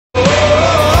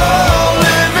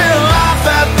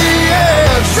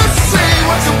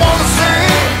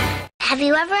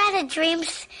you ever had a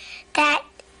dreams that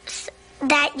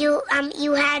you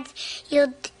had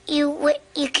you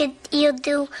could you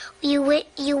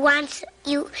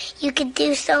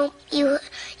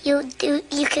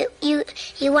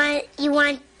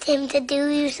want him to do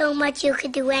you so much you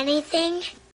could do anything?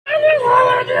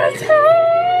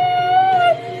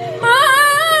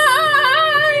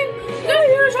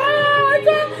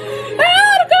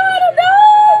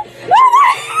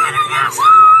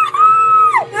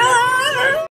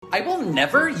 I will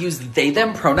never use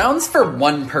they/them pronouns for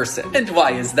one person. And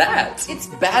why is that? It's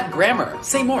bad grammar.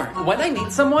 Say more. When I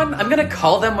meet someone, I'm gonna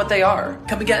call them what they are.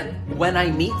 Come again. When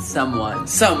I meet someone,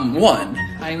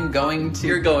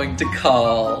 you're going to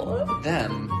call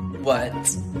them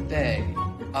what they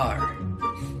are.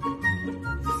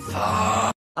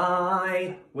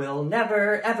 I will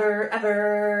never, ever,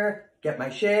 ever get my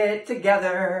shit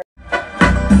together.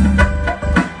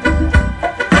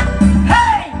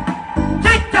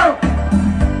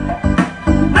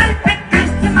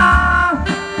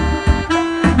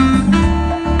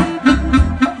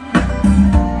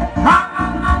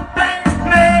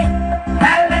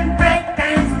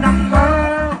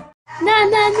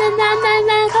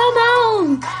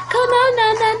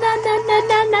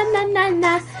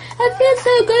 I feel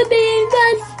so good being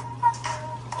done.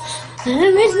 And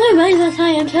it makes my mind that's why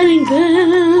I'm telling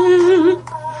good.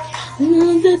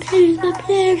 The pain is the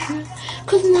pleasure,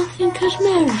 'cause nothing can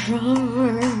measure.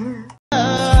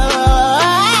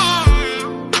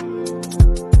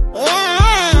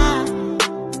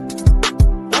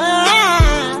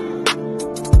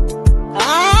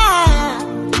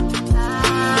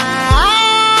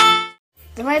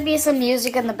 There might be some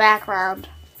music in the background.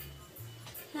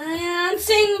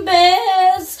 Dancing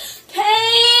bears,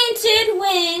 painted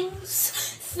wings,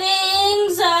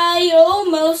 things I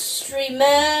almost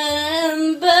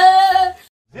remember.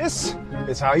 This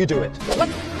is how you do it.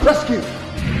 Rescue!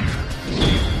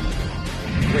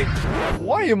 Wait,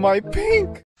 why am I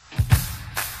pink?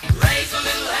 Raise a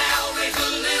little hell, raise a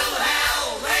little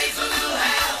hell, raise a little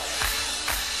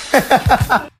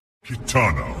hell.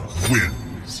 Kitana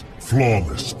wins.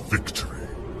 Flawless victory.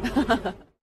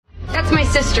 That's my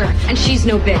sister, and she's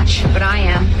no bitch, but I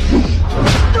am.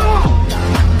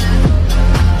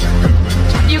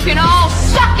 You can all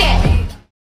suck it!